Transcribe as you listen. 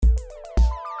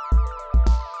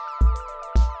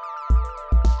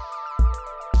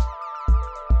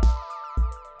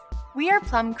We are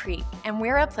Plum Creek, and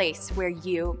we're a place where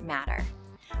you matter.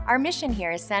 Our mission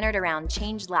here is centered around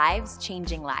change lives,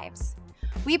 changing lives.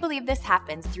 We believe this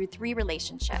happens through 3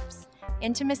 relationships: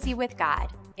 intimacy with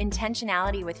God,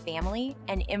 intentionality with family,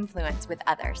 and influence with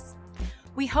others.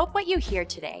 We hope what you hear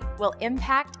today will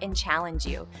impact and challenge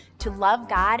you to love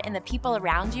God and the people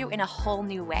around you in a whole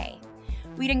new way.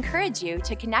 We'd encourage you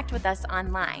to connect with us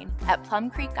online at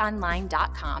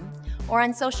plumcreekonline.com or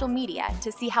on social media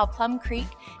to see how Plum Creek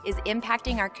is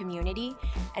impacting our community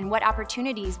and what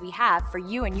opportunities we have for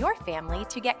you and your family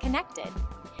to get connected.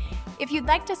 If you'd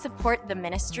like to support the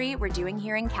ministry we're doing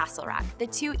here in Castle Rock, the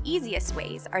 2 easiest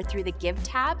ways are through the Give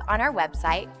tab on our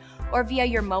website or via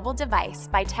your mobile device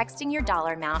by texting your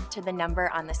dollar amount to the number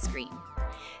on the screen.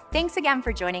 Thanks again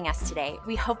for joining us today.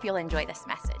 We hope you'll enjoy this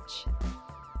message.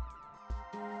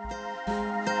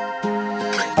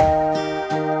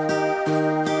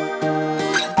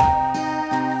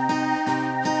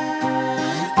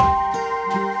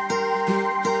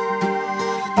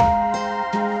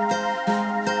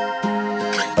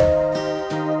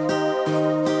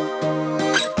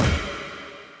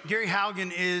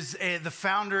 Is the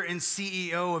founder and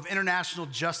CEO of International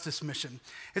Justice Mission.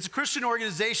 It's a Christian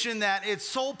organization that its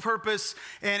sole purpose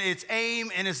and its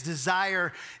aim and its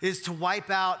desire is to wipe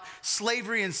out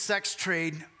slavery and sex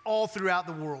trade all throughout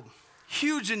the world.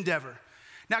 Huge endeavor.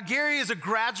 Now, Gary is a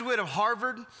graduate of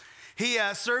Harvard. He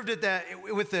served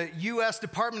with the U.S.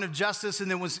 Department of Justice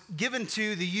and then was given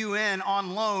to the UN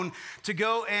on loan to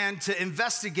go and to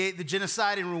investigate the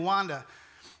genocide in Rwanda.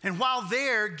 And while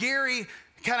there, Gary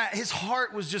his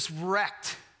heart was just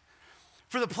wrecked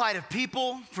for the plight of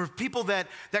people, for people that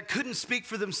couldn't speak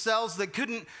for themselves, that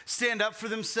couldn't stand up for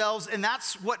themselves. And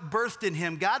that's what birthed in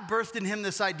him. God birthed in him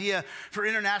this idea for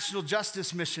International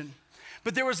Justice Mission.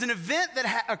 But there was an event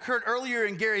that occurred earlier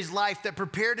in Gary's life that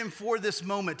prepared him for this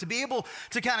moment, to be able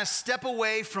to kind of step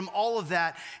away from all of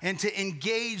that and to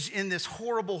engage in this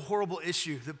horrible, horrible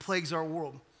issue that plagues our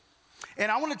world.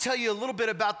 And I want to tell you a little bit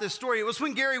about this story. It was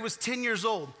when Gary was 10 years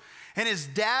old. And his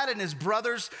dad and his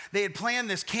brothers, they had planned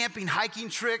this camping hiking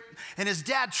trip. And his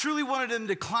dad truly wanted him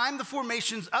to climb the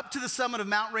formations up to the summit of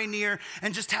Mount Rainier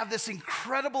and just have this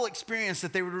incredible experience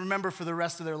that they would remember for the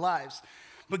rest of their lives.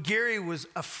 But Gary was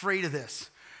afraid of this.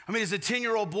 I mean, as a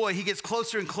 10-year-old boy, he gets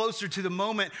closer and closer to the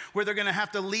moment where they're going to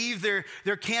have to leave their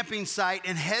camping site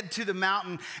and head to the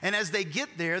mountain. And as they get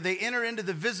there, they enter into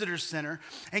the visitor center.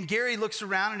 And Gary looks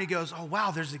around and he goes, oh,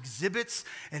 wow, there's exhibits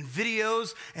and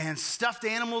videos and stuffed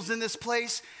animals in this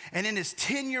place. And in his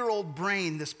 10-year-old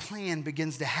brain, this plan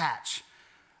begins to hatch.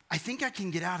 I think I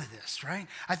can get out of this, right?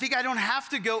 I think I don't have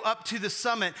to go up to the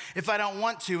summit if I don't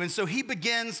want to. And so he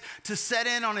begins to set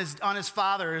in on his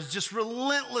father, is just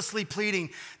relentlessly pleading,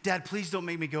 Dad, please don't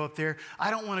make me go up there.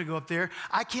 I don't want to go up there.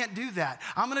 I can't do that.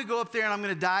 I'm going to go up there and I'm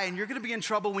going to die, and you're going to be in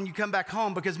trouble when you come back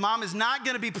home because Mom is not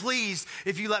going to be pleased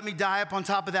if you let me die up on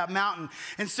top of that mountain.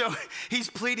 And so he's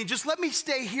pleading, just let me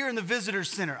stay here in the visitor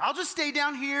center. I'll just stay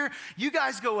down here. You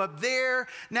guys go up there.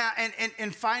 Now,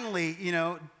 and finally,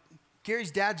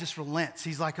 Gary's dad just relents.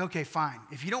 He's like, okay, fine.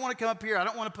 If you don't want to come up here, I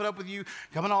don't want to put up with you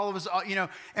coming all of us,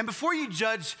 And before you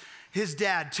judge his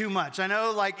dad too much, I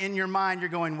know like in your mind, you're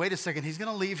going, wait a second, he's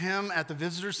going to leave him at the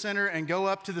visitor center and go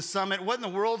up to the summit. What in the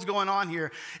world's going on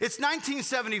here? It's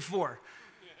 1974.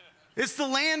 It's the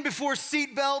land before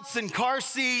seatbelts and car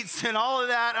seats and all of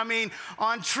that. I mean,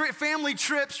 on family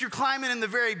trips, you're climbing in the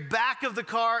very back of the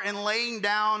car and laying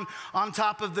down on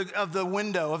top of the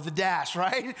window of the dash,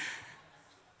 right?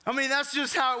 I mean, that's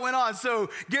just how it went on. So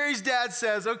Gary's dad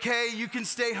says, okay, you can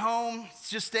stay home.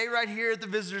 Just stay right here at the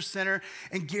visitor center.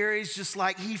 And Gary's just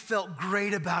like, he felt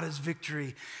great about his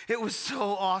victory. It was so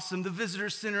awesome. The visitor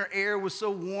center air was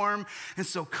so warm and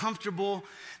so comfortable.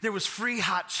 There was free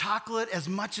hot chocolate, as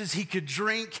much as he could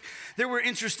drink. There were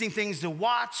interesting things to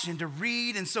watch and to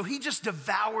read. And so he just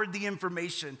devoured the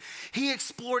information. He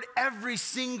explored every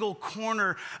single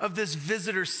corner of this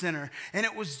visitor center. And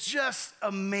it was just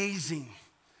amazing.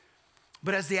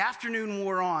 But as the afternoon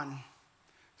wore on,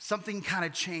 something kind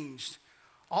of changed.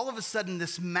 All of a sudden,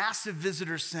 this massive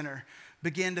visitor center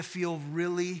began to feel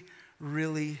really,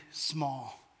 really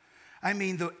small. I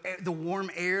mean, the warm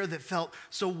air that felt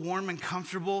so warm and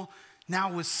comfortable now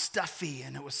was stuffy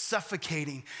and it was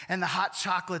suffocating. And the hot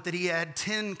chocolate that he had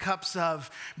 10 cups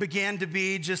of began to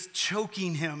be just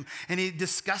choking him and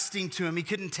disgusting to him. He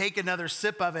couldn't take another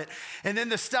sip of it. And then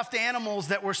the stuffed animals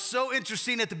that were so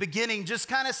interesting at the beginning just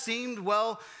kind of seemed,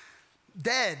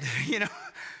 dead,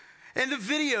 And the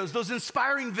videos, those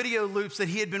inspiring video loops that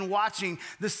he had been watching,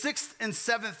 the 6th and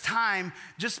 7th time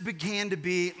just began to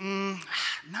be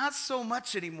not so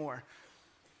much anymore.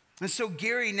 And so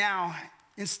Gary now,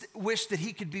 wished that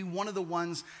he could be one of the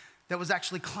ones that was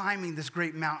actually climbing this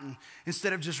great mountain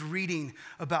instead of just reading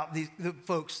about the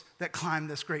folks that climbed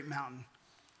this great mountain.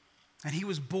 And he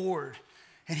was bored,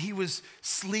 and he was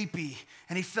sleepy,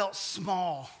 and he felt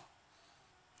small.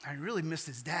 I really missed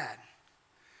his dad.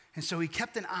 And so he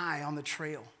kept an eye on the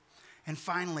trail. And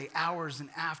finally, hours and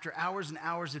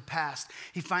hours had passed,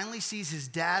 he finally sees his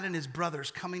dad and his brothers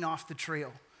coming off the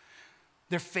trail.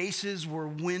 Their faces were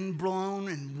wind-blown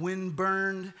and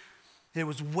wind-burned. It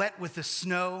was wet with the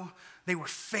snow. They were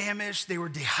famished. They were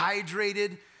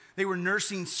dehydrated. They were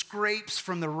nursing scrapes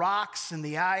from the rocks and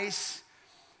the ice.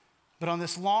 But on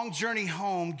this long journey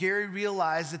home, Gary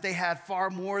realized that they had far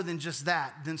more than just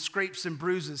that, than scrapes and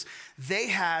bruises. They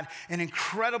had an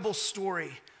incredible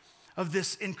story of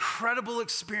this incredible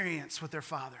experience with their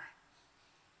father.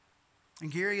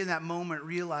 And Gary in that moment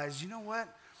realized, you know what?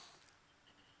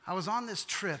 I was on this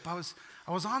trip, I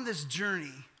was on this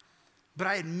journey, but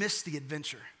I had missed the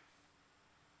adventure.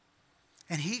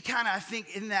 And he kind of, I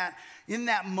think in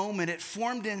that moment, it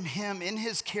formed in him, in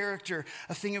his character,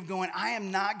 a thing of going, I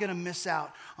am not going to miss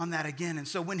out on that again. And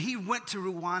so when he went to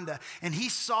Rwanda and he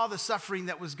saw the suffering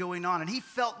that was going on and he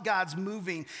felt God's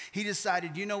moving, he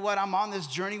decided, you know what, I'm on this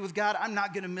journey with God, I'm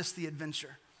not going to miss the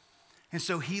adventure. And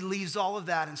so he leaves all of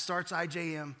that and starts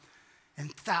IJM,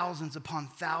 and thousands upon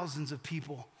thousands of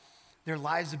people, their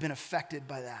lives have been affected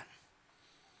by that.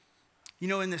 You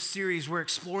know, in this series, we're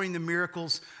exploring the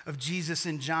miracles of Jesus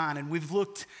and John, and we've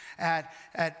looked at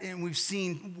and we've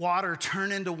seen water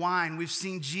turn into wine. We've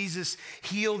seen Jesus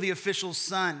heal the official's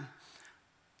son.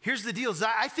 Here's the deal.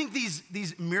 I think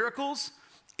these miracles,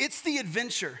 it's the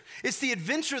adventure. It's the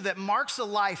adventure that marks a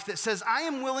life that says, I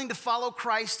am willing to follow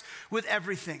Christ with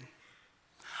everything.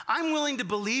 I'm willing to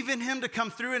believe in him to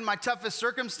come through in my toughest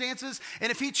circumstances,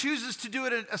 and if he chooses to do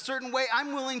it a certain way,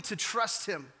 I'm willing to trust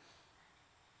him.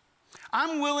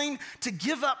 I'm willing to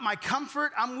give up my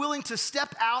comfort. I'm willing to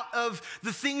step out of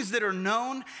the things that are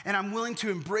known, and I'm willing to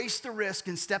embrace the risk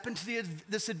and step into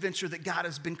this adventure that God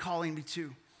has been calling me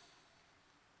to.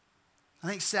 I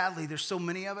think sadly, there's so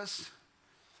many of us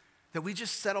that we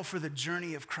just settle for the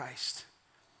journey of Christ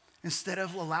instead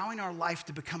of allowing our life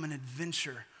to become an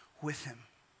adventure with him.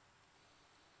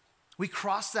 We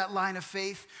cross that line of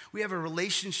faith, we have a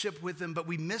relationship with him, but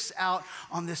we miss out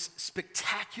on this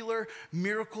spectacular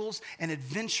miracles and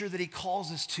adventure that he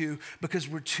calls us to because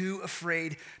we're too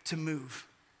afraid to move.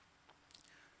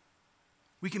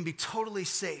 We can be totally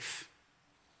safe,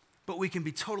 but we can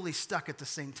be totally stuck at the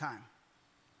same time.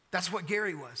 That's what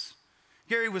Gary was.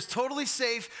 Gary was totally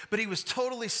safe, but he was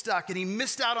totally stuck, and he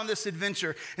missed out on this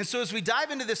adventure. And so as we dive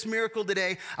into this miracle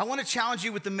today, I want to challenge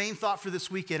you with the main thought for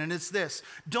this weekend, and it's this.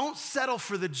 Don't settle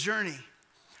for the journey.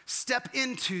 Step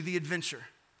into the adventure.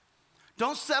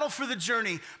 Don't settle for the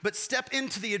journey, but step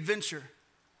into the adventure.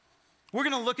 We're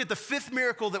going to look at the fifth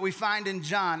miracle that we find in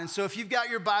John. And so if you've got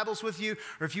your Bibles with you,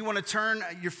 or if you want to turn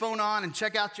your phone on and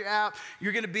check out your app,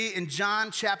 you're going to be in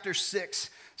John chapter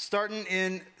 6. Starting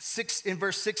in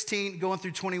verse 16, going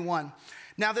through 21.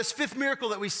 Now, this fifth miracle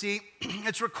that we see,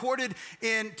 it's recorded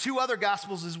in two other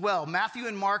gospels as well. Matthew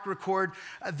and Mark record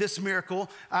this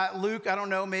miracle. Luke, I don't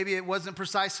know, maybe it wasn't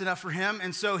precise enough for him,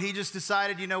 and so he just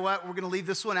decided, you know what, we're going to leave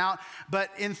this one out.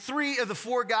 But in 3 of the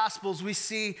 4 gospels, we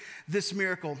see this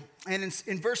miracle. And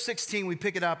in verse 16, we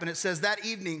pick it up, and it says, that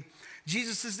evening,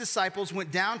 Jesus' disciples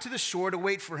went down to the shore to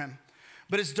wait for him.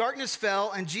 But as darkness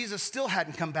fell and Jesus still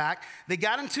hadn't come back, they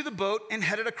got into the boat and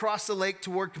headed across the lake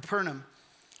toward Capernaum.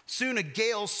 Soon a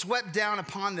gale swept down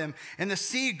upon them, and the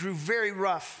sea grew very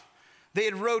rough. They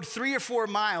had rowed 3 or 4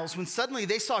 miles when suddenly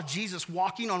they saw Jesus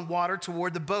walking on water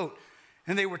toward the boat,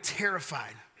 and they were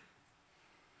terrified.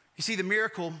 You see, the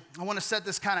miracle, I want to set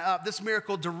this kind of up. This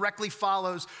miracle directly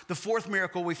follows the 4th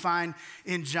miracle we find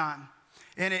in John.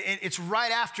 And it's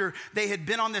right after they had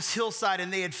been on this hillside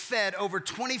and they had fed over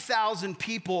 20,000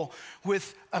 people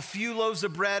with a few loaves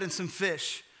of bread and some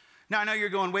fish. Now, I know you're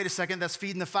going, wait a second, that's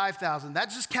feeding the 5,000.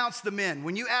 That just counts the men.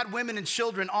 When you add women and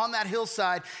children on that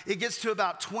hillside, it gets to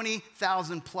about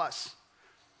 20,000 plus.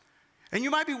 And you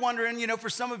might be wondering, you know, for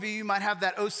some of you, you might have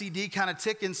that OCD kind of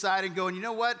tick inside and going, you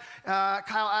know what, Kyle,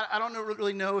 I don't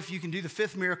really know if you can do the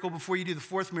 5th miracle before you do the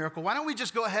 4th miracle. Why don't we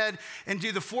just go ahead and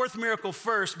do the 4th miracle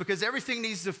first, because everything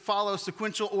needs to follow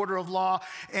sequential order of law,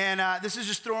 and this is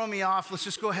just throwing me off. Let's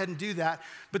just go ahead and do that.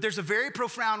 But there's a very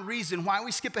profound reason why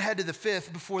we skip ahead to the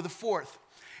 5th before the 4th.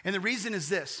 And the reason is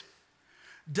this.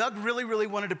 Doug really, really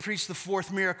wanted to preach the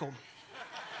 4th miracle.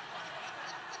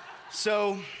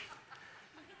 So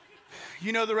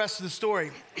you know the rest of the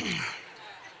story.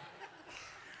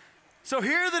 So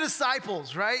here are the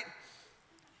disciples, right?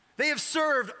 They have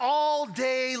served all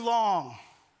day long.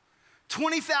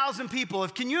 20,000 people.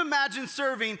 Can you imagine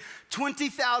serving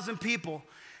 20,000 people,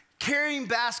 carrying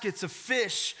baskets of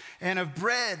fish and of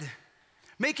bread,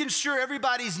 making sure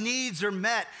everybody's needs are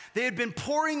met? They had been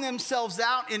pouring themselves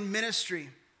out in ministry.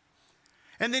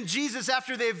 And then Jesus,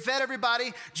 after they've fed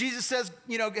everybody, Jesus says,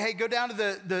 hey, go down to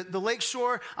the lake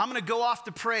shore. I'm going to go off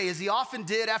to pray. As he often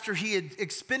did after he had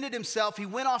expended himself, he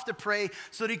went off to pray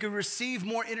so that he could receive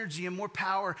more energy and more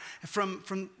power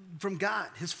from God,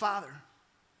 his Father.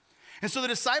 And so the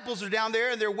disciples are down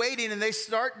there and they're waiting, and they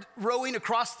start rowing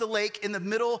across the lake in the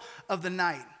middle of the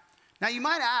night. Now you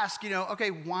might ask, okay,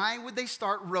 why would they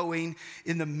start rowing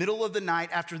in the middle of the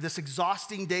night after this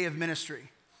exhausting day of ministry?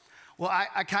 Well,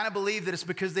 I kind of believe that it's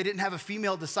because they didn't have a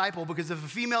female disciple, because if a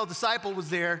female disciple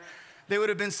was there, they would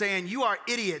have been saying, you are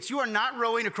idiots. You are not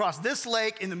rowing across this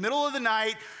lake in the middle of the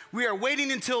night. We are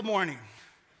waiting until morning.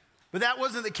 But that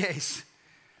wasn't the case.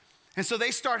 And so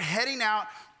they start heading out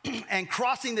and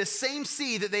crossing this same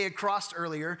sea that they had crossed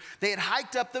earlier. They had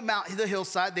hiked up the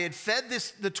hillside. They had fed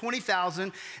the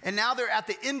 20,000, and now they're at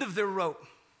the end of their rope,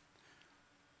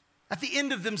 at the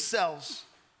end of themselves.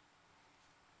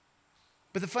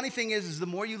 But the funny thing is the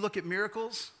more you look at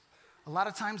miracles, a lot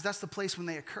of times that's the place when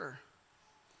they occur.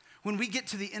 When we get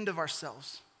to the end of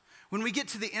ourselves, when we get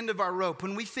to the end of our rope,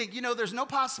 when we think, there's no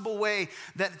possible way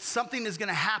that something is going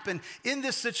to happen in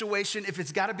this situation if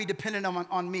it's got to be dependent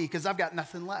on me because I've got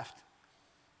nothing left.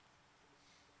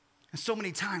 And so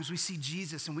many times we see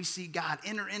Jesus and we see God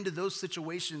enter into those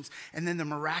situations, and then the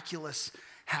miraculous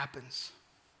happens.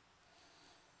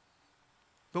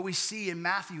 But we see in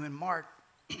Matthew and Mark,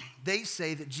 they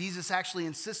say that Jesus actually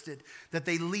insisted that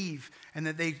they leave and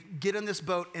that they get on this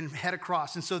boat and head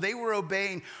across. And so they were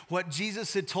obeying what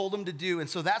Jesus had told them to do. And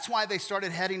so that's why they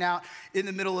started heading out in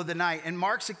the middle of the night. And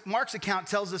Mark's account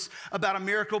tells us about a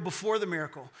miracle before the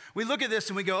miracle. We look at this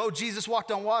and we go, oh, Jesus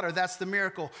walked on water. That's the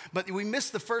miracle. But we miss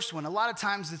the first one. A lot of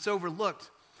times it's overlooked.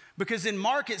 Because in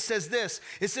Mark, it says this.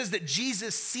 It says that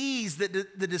Jesus sees that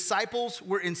the disciples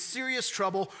were in serious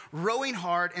trouble, rowing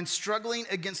hard and struggling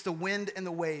against the wind and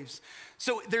the waves.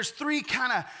 So there's three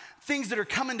kind of things that are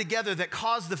coming together that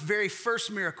cause the very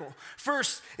first miracle.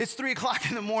 First, it's 3:00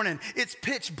 in the morning. It's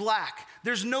pitch black.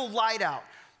 There's no light out.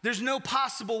 There's no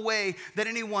possible way that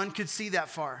anyone could see that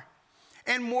far.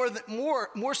 And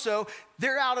more so,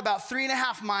 they're out about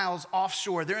 3.5 miles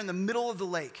offshore. They're in the middle of the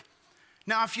lake.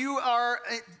 Now, if you are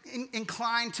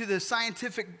inclined to the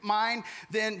scientific mind,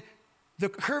 then the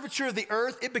curvature of the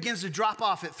earth, it begins to drop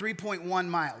off at 3.1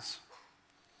 miles.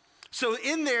 So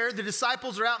in there, the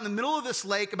disciples are out in the middle of this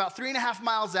lake, about 3.5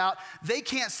 miles out. They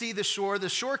can't see the shore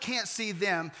can't see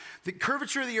them. The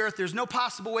curvature of the earth, there's no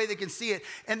possible way they can see it.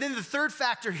 And then the third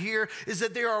factor here is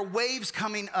that there are waves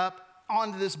coming up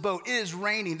onto this boat. It is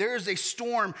raining. There is a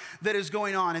storm that is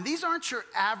going on. And these aren't your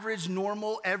average,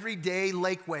 normal, everyday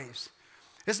lake waves.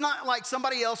 It's not like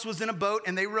somebody else was in a boat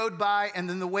and they rowed by and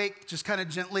then the wake just kind of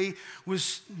gently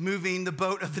was moving the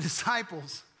boat of the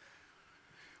disciples.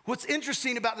 What's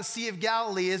interesting about the Sea of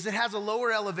Galilee is it has a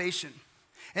lower elevation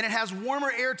and it has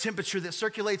warmer air temperature that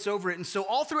circulates over it. And so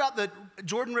all throughout the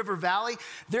Jordan River Valley,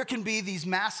 there can be these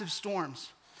massive storms.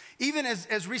 Even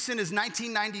as recent as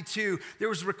 1992, there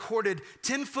was recorded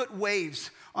 10-foot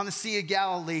waves on the Sea of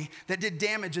Galilee that did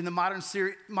damage in the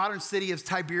modern city of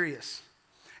Tiberias.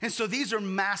 And so these are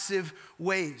massive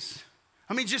waves.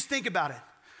 I mean, just think about it.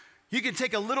 You can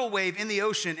take a little wave in the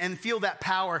ocean and feel that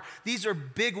power. These are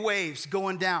big waves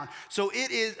going down. So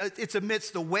it's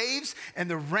amidst the waves and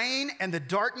the rain and the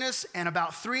darkness and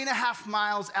about 3.5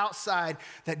 miles outside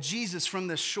that Jesus from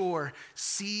the shore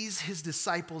sees his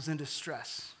disciples in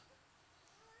distress.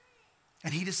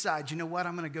 And he decides, you know what?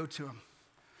 I'm going to go to him.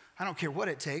 I don't care what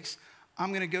it takes. I'm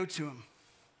going to go to him.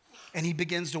 And he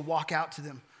begins to walk out to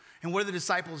them. And what do the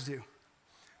disciples do?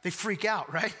 They freak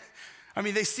out, right? I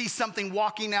mean, they see something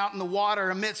walking out in the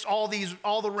water amidst all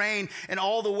the rain and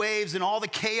all the waves and all the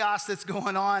chaos that's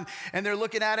going on. And they're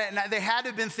looking at it and they had to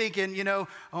have been thinking,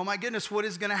 oh my goodness, what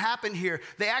is going to happen here?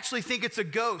 They actually think it's a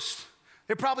ghost.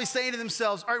 They're probably saying to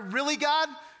themselves, really, God?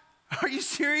 Are you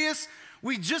serious?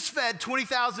 We just fed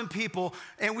 20,000 people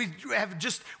and we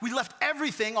left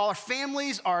everything, all our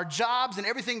families, our jobs and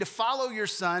everything to follow your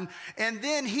son. And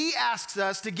then he asks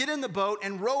us to get in the boat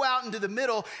and row out into the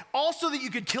middle also that you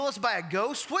could kill us by a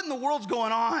ghost. What in the world's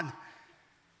going on?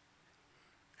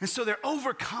 And so they're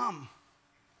overcome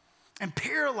and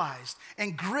paralyzed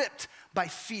and gripped by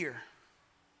fear.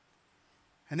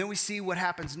 And then we see what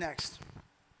happens next.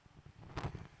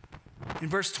 In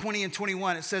verse 20 and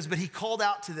 21, it says, but he called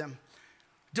out to them,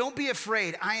 don't be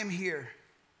afraid, I am here.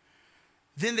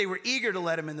 Then they were eager to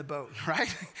let him in the boat,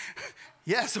 right?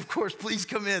 Yes, of course, please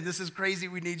come in. This is crazy,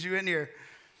 we need you in here.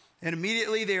 And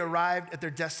immediately they arrived at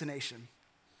their destination.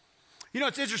 You know,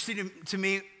 it's interesting to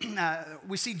me,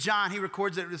 we see John, he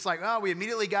records it, it's like, oh, we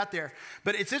immediately got there.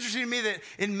 But it's interesting to me that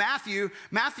in Matthew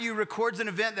records an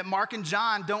event that Mark and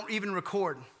John don't even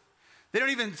record. They don't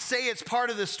even say it's part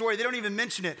of the story. They don't even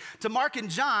mention it. To Mark and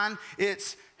John,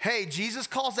 it's, hey, Jesus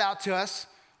calls out to us,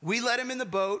 we let him in the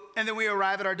boat, and then we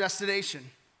arrive at our destination.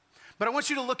 But I want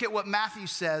you to look at what Matthew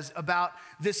says about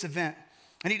this event.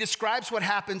 And he describes what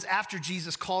happens after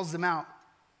Jesus calls them out.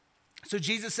 So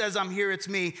Jesus says, I'm here, it's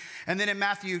me. And then in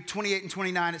Matthew 28 and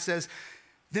 29, it says,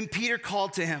 then Peter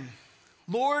called to him,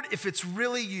 Lord, if it's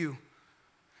really you,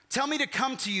 tell me to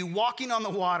come to you walking on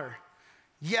the water.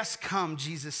 Yes, come,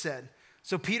 Jesus said.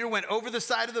 So Peter went over the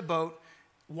side of the boat,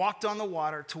 walked on the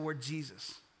water toward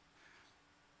Jesus.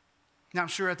 Now, I'm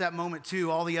sure at that moment,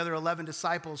 too, all the other 11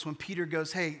 disciples, when Peter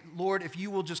goes, hey, Lord, if you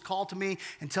will just call to me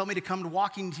and tell me to come to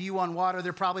walking to you on water,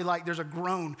 they're probably like, there's a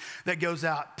groan that goes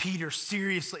out. Peter,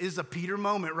 seriously, this is a Peter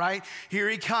moment, right? Here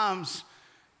he comes.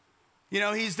 You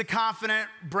know, he's the confident,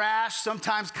 brash,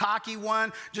 sometimes cocky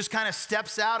one, just kind of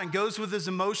steps out and goes with his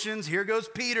emotions. Here goes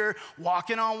Peter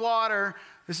walking on water.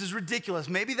 This is ridiculous.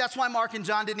 Maybe that's why Mark and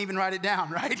John didn't even write it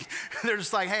down, right? They're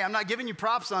just like, hey, I'm not giving you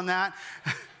props on that.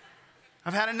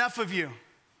 I've had enough of you.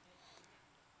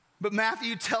 But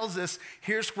Matthew tells us,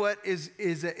 here's what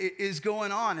is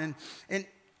going on. And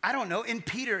I don't know, in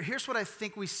Peter, here's what I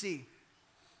think we see.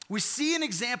 We see an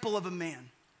example of a man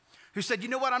who said, you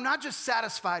know what, I'm not just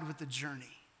satisfied with the journey.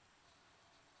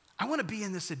 I want to be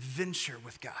in this adventure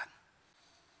with God.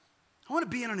 I want to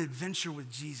be in an adventure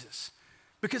with Jesus.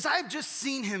 Because I've just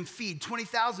seen him feed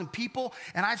 20,000 people,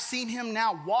 and I've seen him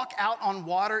now walk out on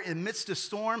water amidst a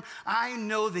storm. I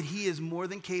know that he is more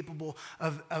than capable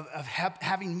of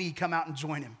having me come out and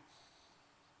join him.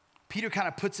 Peter kind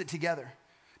of puts it together.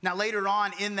 Now later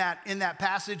on in that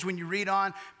passage, when you read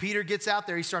on, Peter gets out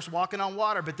there, he starts walking on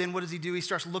water, but then what does he do? He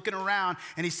starts looking around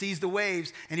and he sees the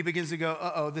waves and he begins to go,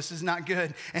 uh-oh, this is not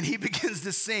good. And he begins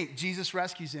to sink. Jesus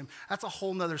rescues him. That's a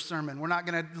whole nother sermon. We're not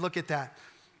gonna look at that.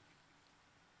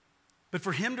 But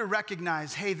for him to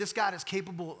recognize, hey, this God is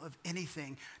capable of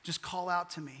anything, just call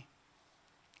out to me.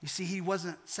 You see, he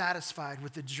wasn't satisfied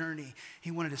with the journey. He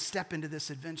wanted to step into this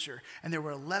adventure. And there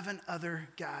were 11 other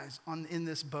guys in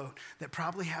this boat that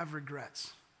probably have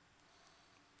regrets.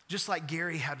 Just like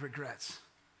Gary had regrets.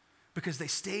 Because they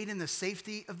stayed in the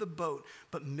safety of the boat,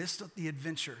 but missed the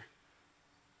adventure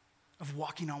of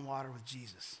walking on water with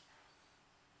Jesus.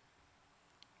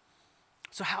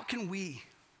 So how can we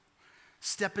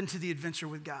step into the adventure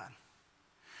with God?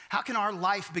 How can our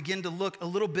life begin to look a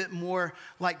little bit more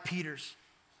like Peter's?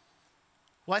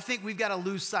 Well, I think we've got to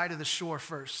lose sight of the shore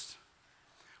first.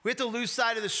 We have to lose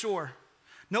sight of the shore.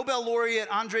 Nobel laureate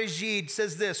André Gide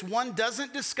says this, one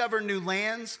doesn't discover new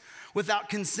lands without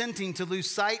consenting to lose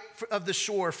sight of the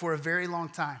shore for a very long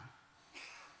time.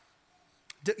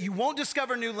 You won't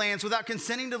discover new lands without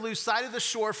consenting to lose sight of the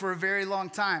shore for a very long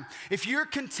time. If we're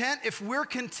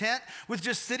content with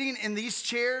just sitting in these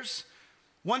chairs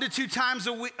 1 to 2 times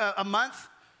a month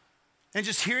and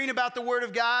just hearing about the Word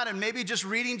of God and maybe just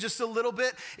reading just a little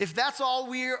bit, if that's all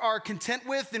we are content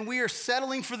with, then we are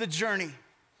settling for the journey.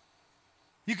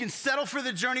 You can settle for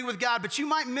the journey with God, but you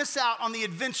might miss out on the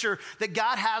adventure that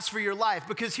God has for your life.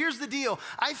 Because here's the deal.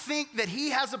 I think that he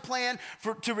has a plan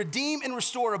to redeem and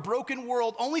restore a broken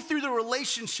world only through the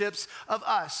relationships of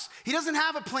us. He doesn't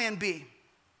have a plan B.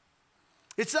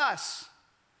 It's us.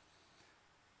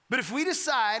 But if we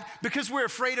decide, because we're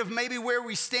afraid of maybe where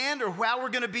we stand or how we're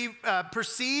going to be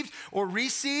perceived or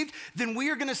received, then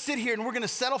we are going to sit here and we're going to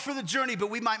settle for the journey,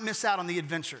 but we might miss out on the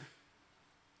adventure.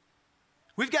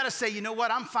 We've got to say, you know what?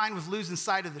 I'm fine with losing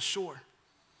sight of the shore.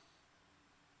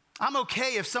 I'm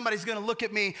okay if somebody's going to look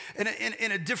at me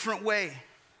in a different way.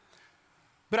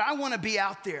 But I want to be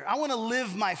out there. I want to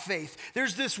live my faith.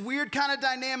 There's this weird kind of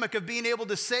dynamic of being able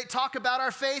to talk about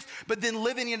our faith, but then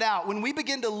living it out. When we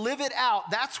begin to live it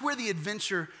out, that's where the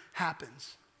adventure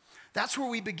happens. That's where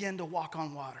we begin to walk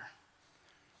on water.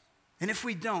 And if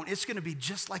we don't, it's going to be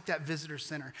just like that visitor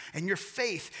center. And your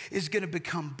faith is going to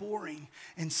become boring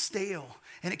and stale.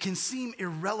 And it can seem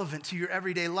irrelevant to your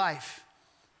everyday life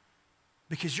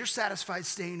because you're satisfied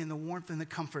staying in the warmth and the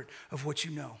comfort of what you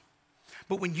know.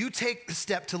 But when you take the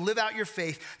step to live out your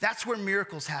faith, that's where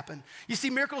miracles happen. You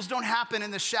see, miracles don't happen in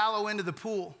the shallow end of the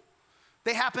pool.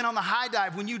 They happen on the high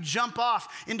dive when you jump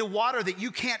off into water that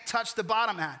you can't touch the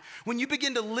bottom at. When you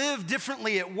begin to live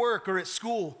differently at work or at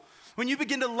school. When you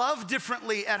begin to love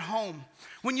differently at home,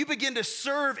 when you begin to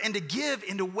serve and to give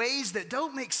into ways that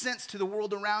don't make sense to the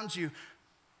world around you,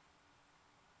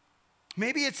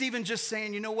 Maybe it's even just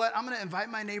saying, you know what, I'm going to invite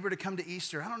my neighbor to come to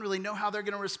Easter. I don't really know how they're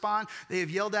going to respond. They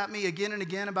have yelled at me again and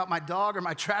again about my dog or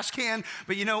my trash can,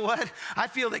 but you know what? I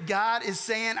feel that God is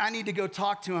saying I need to go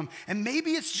talk to him. And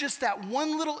maybe it's just that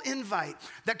one little invite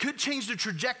that could change the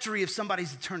trajectory of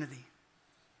somebody's eternity.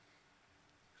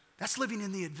 That's living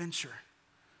in the adventure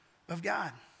of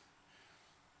God.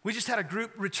 We just had a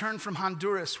group return from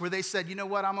Honduras where they said, you know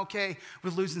what, I'm okay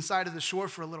with losing sight of the shore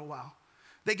for a little while.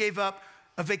 They gave up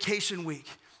a vacation week.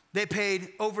 They paid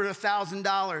over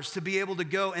 $1,000 to be able to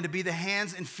go and to be the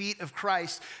hands and feet of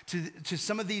Christ to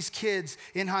some of these kids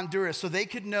in Honduras so they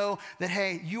could know that,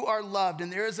 hey, you are loved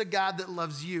and there is a God that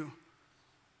loves you.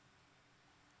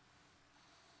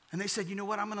 And they said, you know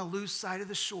what, I'm going to lose sight of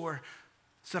the shore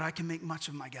so that I can make much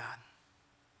of my God.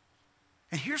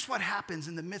 And here's what happens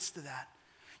in the midst of that.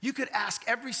 You could ask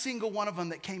every single one of them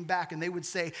that came back and they would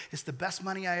say, it's the best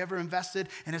money I ever invested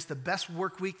and it's the best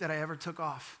work week that I ever took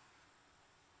off.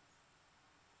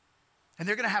 And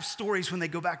they're gonna have stories when they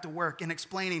go back to work and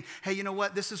explaining, hey, you know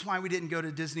what? This is why we didn't go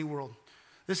to Disney World.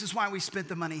 This is why we spent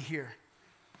the money here.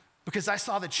 Because I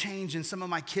saw the change in some of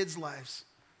my kids' lives.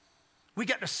 We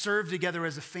got to serve together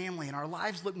as a family and our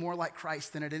lives look more like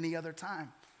Christ than at any other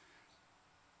time.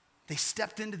 They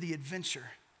stepped into the adventure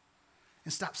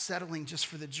and stop settling just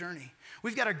for the journey.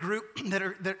 We've got a group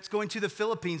that's going to the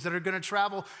Philippines that are going to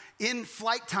travel in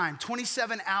flight time,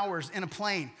 27 hours in a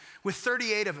plane with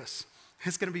 38 of us.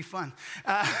 It's going to be fun.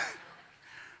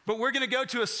 But we're going to go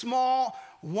to a small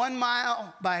 1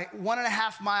 mile by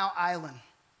 1.5 mile island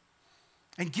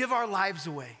and give our lives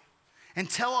away and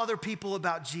tell other people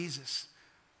about Jesus,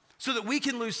 so that we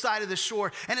can lose sight of the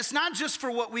shore. And it's not just for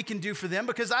what we can do for them,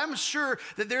 because I'm sure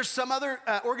that there's some other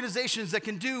organizations that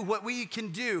can do what we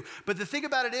can do. But the thing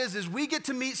about it is we get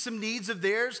to meet some needs of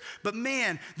theirs. But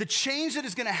man, the change that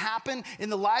is going to happen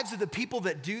in the lives of the people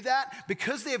that do that,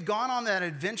 because they have gone on that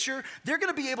adventure, they're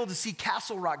going to be able to see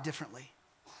Castle Rock differently.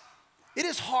 It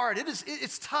is hard,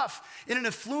 it's tough in an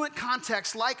affluent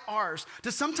context like ours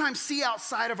to sometimes see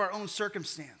outside of our own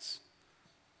circumstance.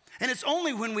 And it's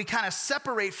only when we kind of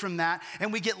separate from that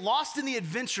and we get lost in the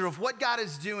adventure of what God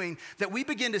is doing that we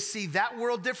begin to see that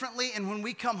world differently. And when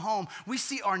we come home, we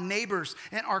see our neighbors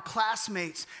and our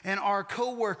classmates and our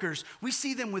coworkers, we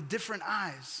see them with different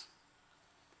eyes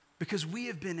because we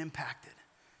have been impacted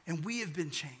and we have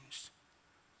been changed.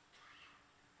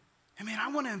 I mean, I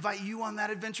want to invite you on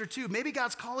that adventure too. Maybe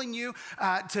God's calling you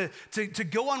to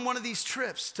go on one of these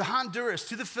trips to Honduras,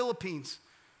 to the Philippines,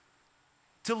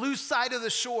 to lose sight of the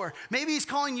shore. Maybe he's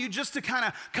calling you just to kind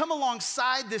of come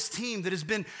alongside this team that has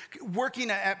been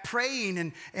working at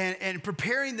praying and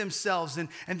preparing themselves, and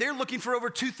they're looking for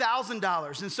over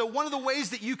 $2,000. And so one of the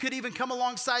ways that you could even come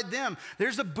alongside them,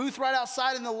 there's a booth right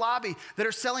outside in the lobby that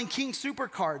are selling King Super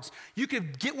cards. You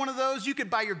could get one of those, you could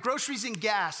buy your groceries and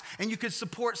gas, and you could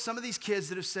support some of these kids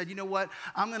that have said, you know what,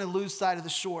 I'm gonna lose sight of the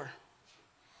shore.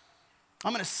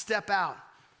 I'm gonna step out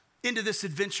into this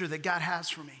adventure that God has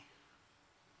for me.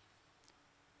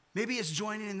 Maybe it's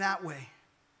joining in that way.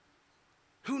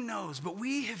 Who knows? But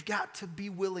we have got to be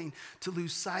willing to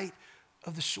lose sight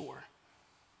of the shore.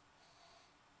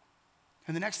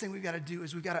 And the next thing we've got to do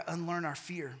is we've got to unlearn our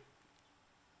fear.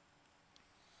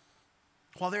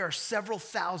 While there are several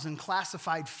thousand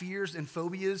classified fears and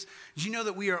phobias, did you know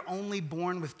that we are only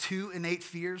born with 2 innate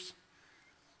fears?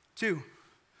 2,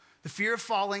 the fear of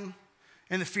falling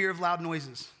and the fear of loud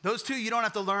noises. Those 2 you don't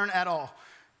have to learn at all.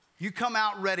 You come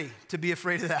out ready to be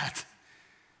afraid of that.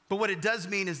 But what it does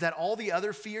mean is that all the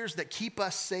other fears that keep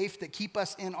us safe, that keep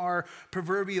us in our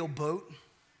proverbial boat,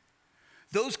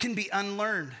 those can be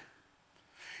unlearned.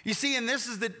 You see, and this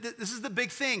is the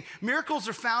big thing. Miracles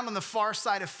are found on the far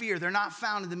side of fear. They're not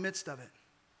found in the midst of it.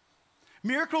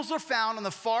 Miracles are found on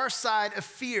the far side of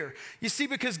fear. You see,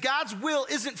 because God's will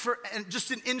isn't for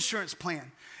just an insurance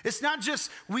plan. It's not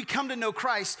just we come to know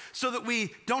Christ so that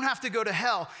we don't have to go to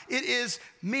hell. It is,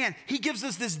 man, he gives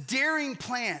us this daring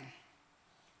plan.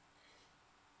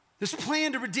 This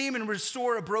plan to redeem and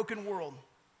restore a broken world.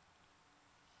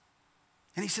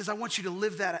 And he says, I want you to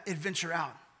live that adventure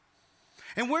out.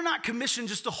 And we're not commissioned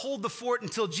just to hold the fort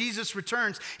until Jesus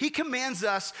returns. He commands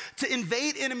us to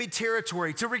invade enemy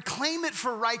territory, to reclaim it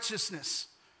for righteousness.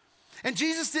 And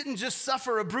Jesus didn't just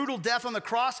suffer a brutal death on the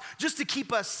cross just to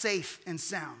keep us safe and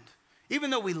sound. Even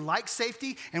though we like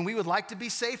safety and we would like to be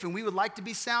safe and we would like to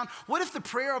be sound, what if the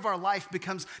prayer of our life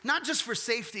becomes not just for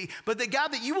safety, but that God,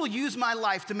 that you will use my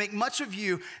life to make much of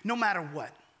you no matter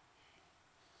what?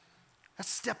 That's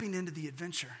stepping into the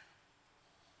adventure.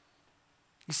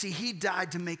 You see, he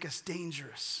died to make us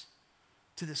dangerous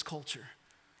to this culture.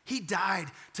 He died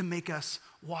to make us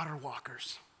water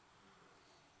walkers.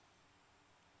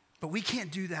 But we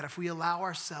can't do that if we allow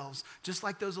ourselves, just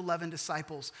like those 11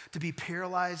 disciples, to be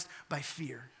paralyzed by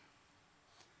fear.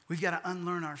 We've got to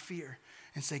unlearn our fear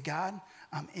and say, God,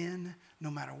 I'm in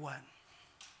no matter what.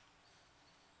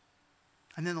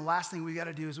 And then the last thing we got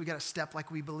to do is we got to step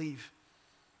like we believe.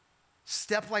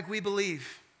 Step like we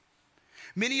believe.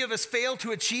 Many of us fail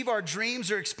to achieve our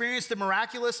dreams or experience the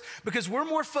miraculous because we're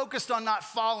more focused on not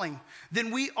falling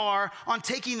than we are on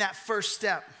taking that first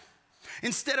step.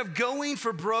 Instead of going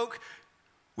for broke,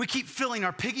 we keep filling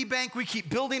our piggy bank, we keep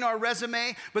building our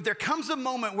resume, but there comes a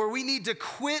moment where we need to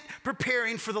quit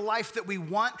preparing for the life that we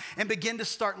want and begin to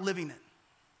start living it.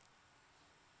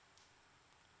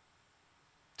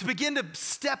 To begin to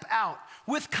step out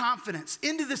with confidence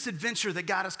into this adventure that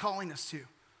God is calling us to.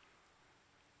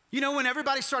 You know, when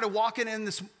everybody started walking in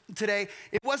this today,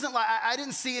 it wasn't like, I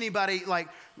didn't see anybody like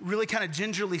really kind of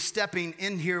gingerly stepping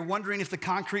in here wondering if the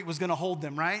concrete was gonna hold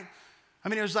them, right? I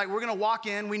mean, it was like, we're gonna walk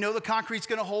in, we know the concrete's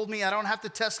gonna hold me, I don't have to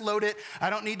test load it, I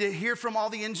don't need to hear from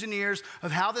all the engineers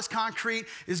of how this concrete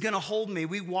is gonna hold me.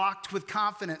 We walked with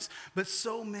confidence. But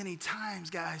so many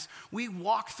times, guys, we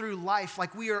walk through life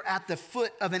like we are at the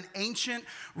foot of an ancient,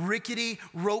 rickety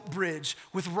rope bridge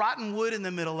with rotten wood in the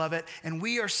middle of it, and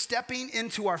we are stepping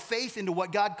into our faith, into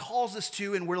what God calls us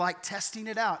to, and we're like testing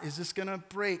it out. Is this gonna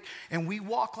break? And we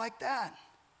walk like that.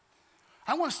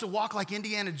 I want us to walk like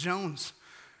Indiana Jones.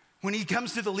 When he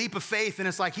comes to the leap of faith and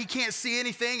it's like he can't see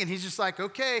anything and he's just like,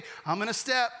 okay, I'm gonna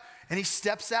step. And he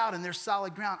steps out and there's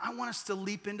solid ground. I want us to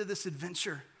leap into this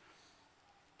adventure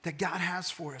that God has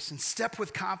for us and step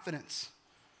with confidence.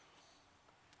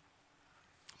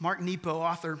 Mark Nepo,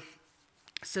 author,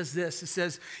 says this. It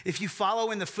says, if you follow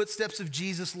in the footsteps of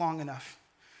Jesus long enough,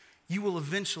 you will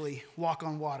eventually walk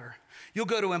on water. You'll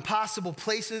go to impossible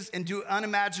places and do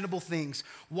unimaginable things.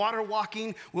 Water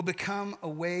walking will become a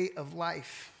way of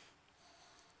life.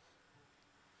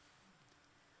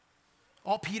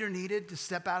 All Peter needed to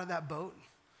step out of that boat,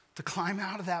 to climb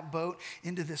out of that boat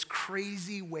into this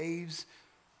crazy waves,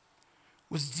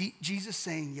 was Jesus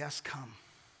saying, yes, come.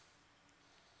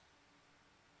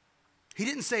 He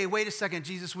didn't say, wait a second,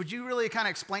 Jesus, would you really kind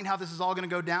of explain how this is all going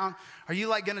to go down? Are you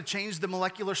like going to change the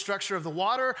molecular structure of the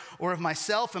water or of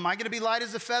myself? Am I going to be light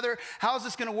as a feather? How is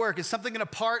this going to work? Is something going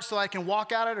to part so I can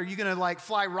walk out it? Are you going to like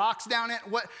fly rocks down it?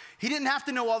 What? He didn't have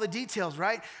to know all the details,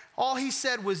 right? All he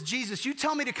said was, Jesus, you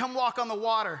tell me to come walk on the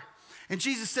water. And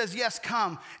Jesus says, yes,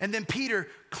 come. And then Peter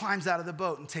climbs out of the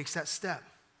boat and takes that step.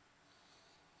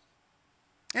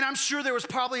 And I'm sure there was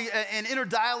probably an inner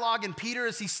dialogue in Peter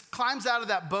as he climbs out of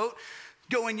that boat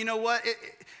going, you know what?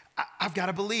 I've got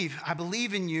to believe. I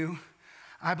believe in you.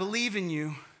 I believe in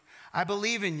you. I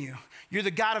believe in you. You're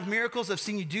the God of miracles. I've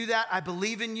seen you do that. I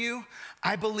believe in you.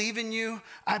 I believe in you.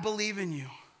 I believe in you.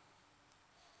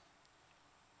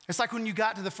 It's like when you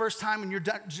got to the first time when you're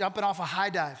jumping off a high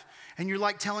dive and you're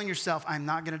like telling yourself, I'm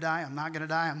not going to die. I'm not going to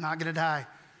die. I'm not going to die.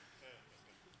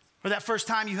 Or that first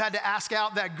time you had to ask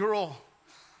out that girl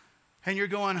and you're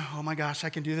going, oh my gosh, I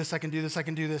can do this, I can do this, I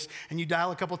can do this. And you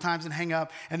dial a couple times and hang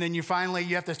up, and then you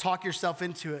have to talk yourself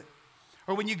into it.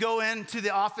 Or when you go into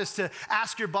the office to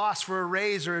ask your boss for a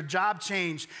raise or a job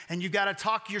change, and you've got to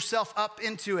talk yourself up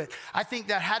into it. I think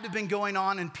that had to have been going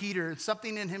on in Peter. It's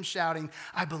something in him shouting,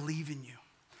 I believe in you.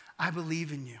 I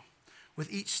believe in you.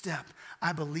 With each step,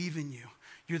 I believe in you.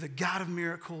 You're the God of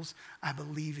miracles. I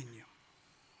believe in you.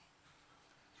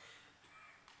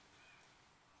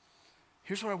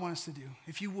 Here's what I want us to do.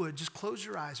 If you would, just close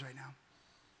your eyes right now.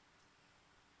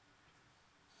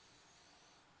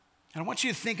 And I want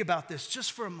you to think about this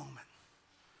just for a moment.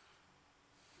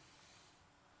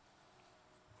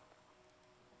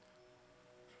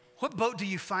 What boat do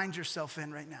you find yourself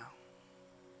in right now?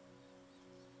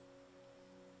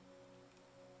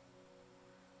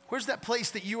 Where's that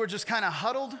place that you are just kind of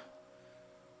huddled?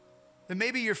 That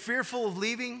maybe you're fearful of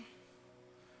leaving?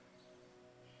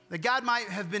 That God might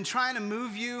have been trying to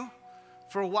move you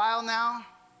for a while now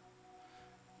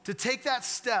to take that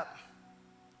step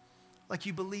like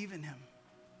you believe in him.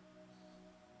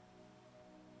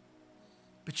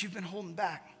 But you've been holding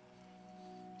back,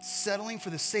 settling for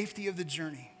the safety of the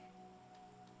journey.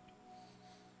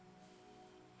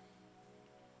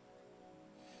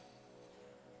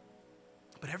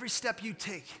 But every step you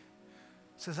take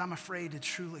says, I'm afraid to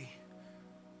truly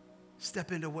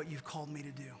step into what you've called me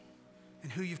to do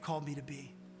and who you've called me to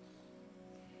be.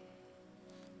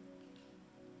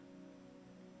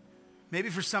 Maybe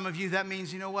for some of you, that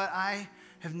means, you know what? I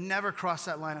have never crossed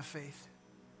that line of faith.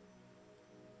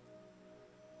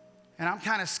 And I'm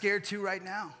kind of scared too right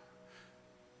now.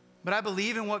 But I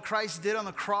believe in what Christ did on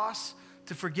the cross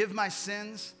to forgive my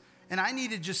sins and I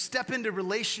need to just step into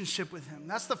relationship with him.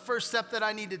 That's the first step that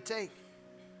I need to take.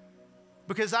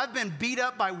 Because I've been beat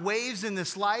up by waves in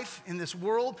this life, in this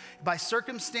world, by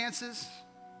circumstances.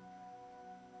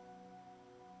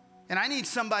 And I need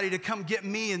somebody to come get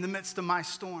me in the midst of my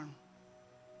storm.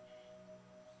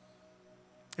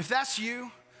 If that's you,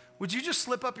 would you just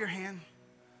slip up your hand?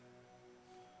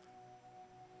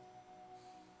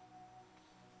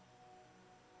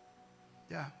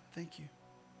 Yeah, thank you.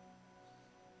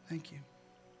 Thank you.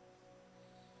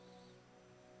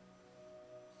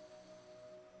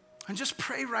 And just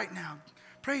pray right now.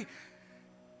 Pray,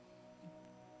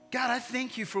 God, I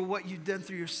thank you for what you've done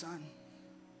through your son.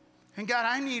 And God,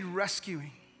 I need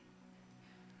rescuing.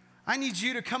 I need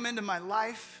you to come into my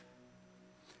life.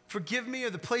 Forgive me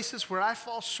of the places where I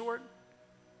fall short.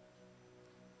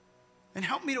 And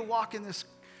help me to walk in this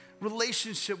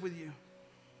relationship with you.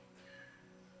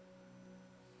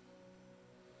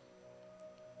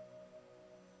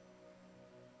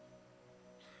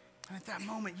 And at that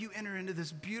moment, you enter into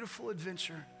this beautiful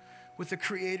adventure with the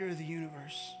creator of the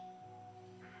universe.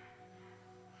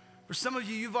 For some of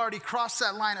you, you've already crossed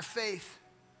that line of faith.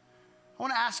 I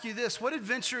want to ask you this. What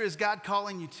adventure is God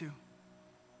calling you to?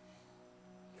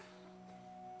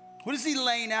 What is he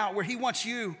laying out where he wants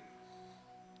you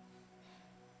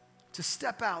to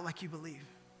step out like you believe?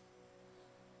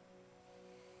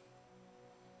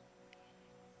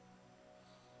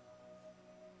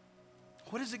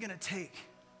 What is it going to take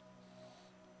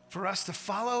for us to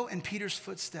follow in Peter's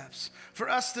footsteps, for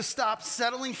us to stop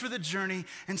settling for the journey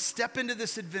and step into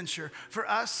this adventure, for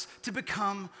us to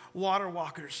become water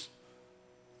walkers,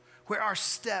 where our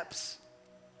steps,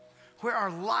 where our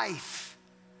life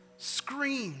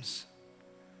screams,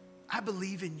 I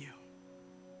believe in you.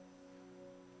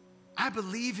 I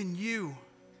believe in you.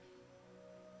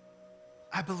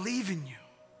 I believe in you.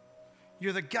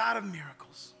 You're the God of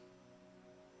miracles.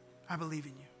 I believe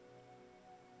in you.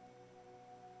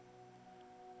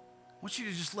 I want you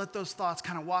to just let those thoughts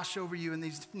kind of wash over you in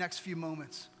these next few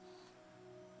moments.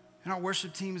 And our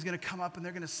worship team is going to come up and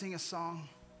they're going to sing a song.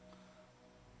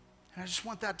 And I just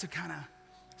want that to kind of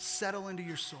settle into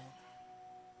your soul.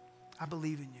 I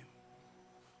believe in you.